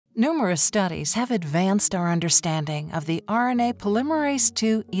Numerous studies have advanced our understanding of the RNA polymerase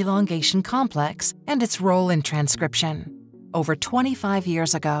II elongation complex and its role in transcription. Over 25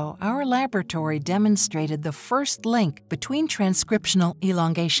 years ago, our laboratory demonstrated the first link between transcriptional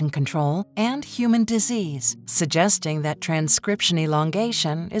elongation control and human disease, suggesting that transcription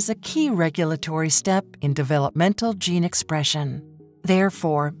elongation is a key regulatory step in developmental gene expression.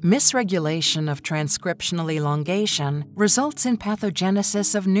 Therefore, misregulation of transcriptional elongation results in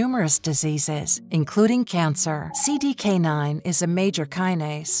pathogenesis of numerous diseases, including cancer. CDK9 is a major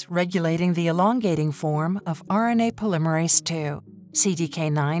kinase regulating the elongating form of RNA polymerase II.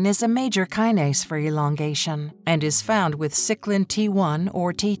 CDK9 is a major kinase for elongation and is found with cyclin T1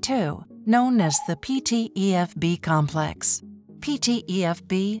 or T2, known as the PTEFB complex.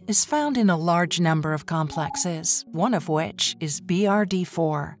 PTEFB is found in a large number of complexes, one of which is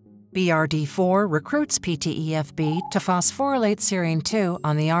BRD4. BRD4 recruits PTEFB to phosphorylate serine 2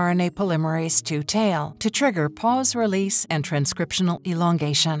 on the RNA polymerase II tail to trigger pause release and transcriptional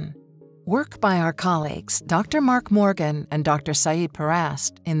elongation. Work by our colleagues, Dr. Mark Morgan and Dr. Saeed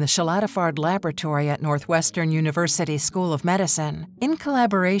Parast in the Shilatifard Laboratory at Northwestern University School of Medicine, in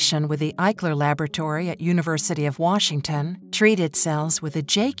collaboration with the Eichler Laboratory at University of Washington, treated cells with a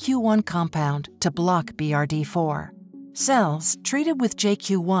JQ1 compound to block BRD4. Cells treated with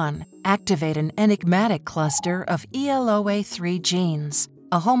JQ1 activate an enigmatic cluster of ELOA3 genes,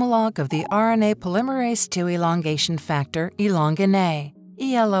 a homologue of the RNA polymerase II elongation factor elongin A,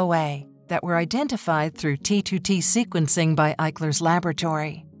 ELOA, that were identified through T2T sequencing by Eichler's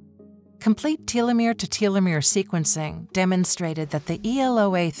laboratory. Complete telomere-to-telomere sequencing demonstrated that the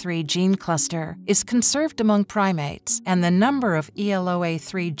ELOA3 gene cluster is conserved among primates, and the number of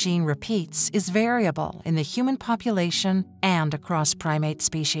ELOA3 gene repeats is variable in the human population and across primate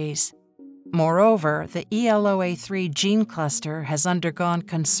species. Moreover, the ELOA3 gene cluster has undergone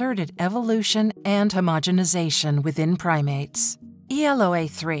concerted evolution and homogenization within primates.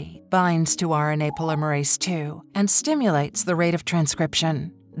 ELOA3 binds to RNA polymerase II and stimulates the rate of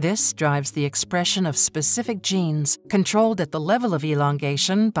transcription. This drives the expression of specific genes controlled at the level of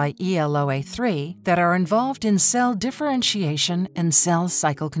elongation by ELOA3 that are involved in cell differentiation and cell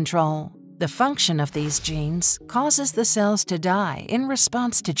cycle control. The function of these genes causes the cells to die in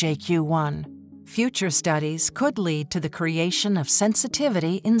response to JQ1. Future studies could lead to the creation of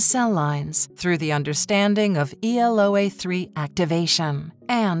sensitivity in cell lines through the understanding of ELOA3 activation,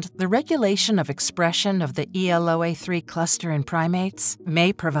 and the regulation of expression of the ELOA3 cluster in primates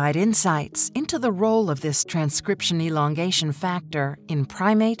may provide insights into the role of this transcription elongation factor in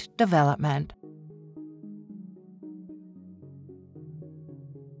primate development.